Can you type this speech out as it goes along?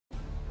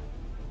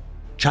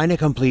China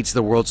completes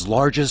the world's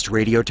largest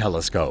radio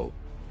telescope.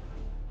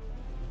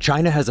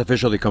 China has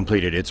officially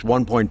completed its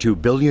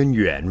 1.2 billion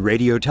yuan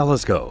radio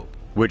telescope,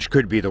 which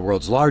could be the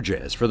world's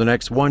largest for the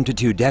next 1 to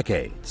 2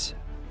 decades.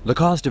 The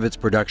cost of its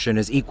production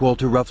is equal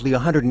to roughly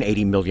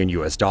 $180 million.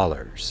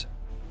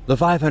 The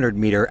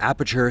 500-meter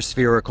Aperture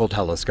Spherical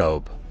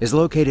Telescope is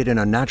located in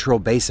a natural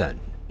basin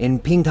in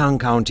Pingtang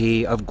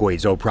County of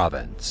Guizhou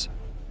Province.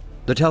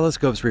 The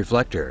telescope's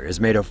reflector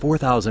is made of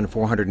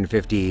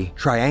 4,450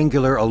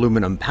 triangular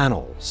aluminum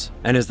panels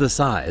and is the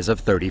size of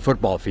 30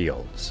 football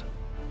fields.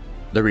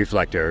 The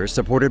reflector,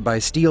 supported by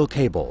steel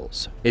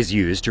cables, is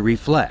used to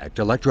reflect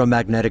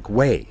electromagnetic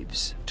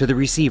waves to the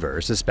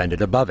receiver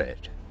suspended above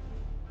it.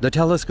 The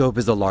telescope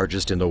is the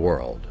largest in the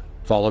world,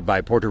 followed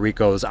by Puerto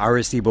Rico's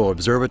Arecibo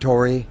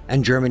Observatory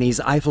and Germany's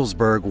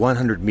Effelsberg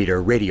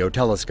 100-meter radio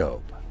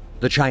telescope.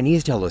 The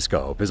Chinese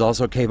telescope is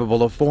also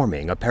capable of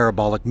forming a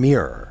parabolic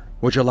mirror,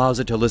 which allows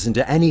it to listen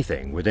to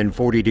anything within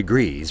 40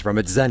 degrees from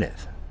its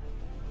zenith.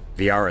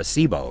 The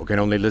Arecibo can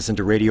only listen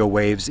to radio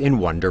waves in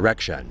one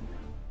direction.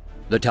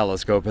 The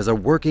telescope has a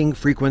working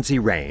frequency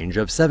range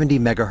of 70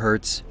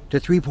 MHz to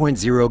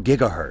 3.0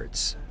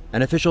 GHz,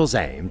 and officials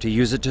aim to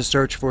use it to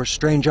search for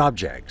strange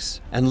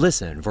objects and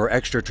listen for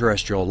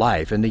extraterrestrial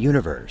life in the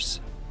universe.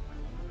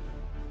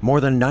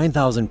 More than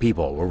 9,000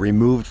 people were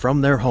removed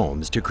from their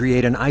homes to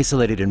create an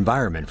isolated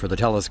environment for the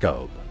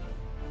telescope.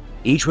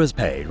 Each was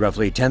paid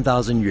roughly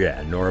 10,000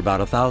 yuan, or about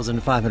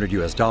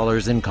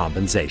 $1,500 in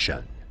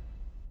compensation.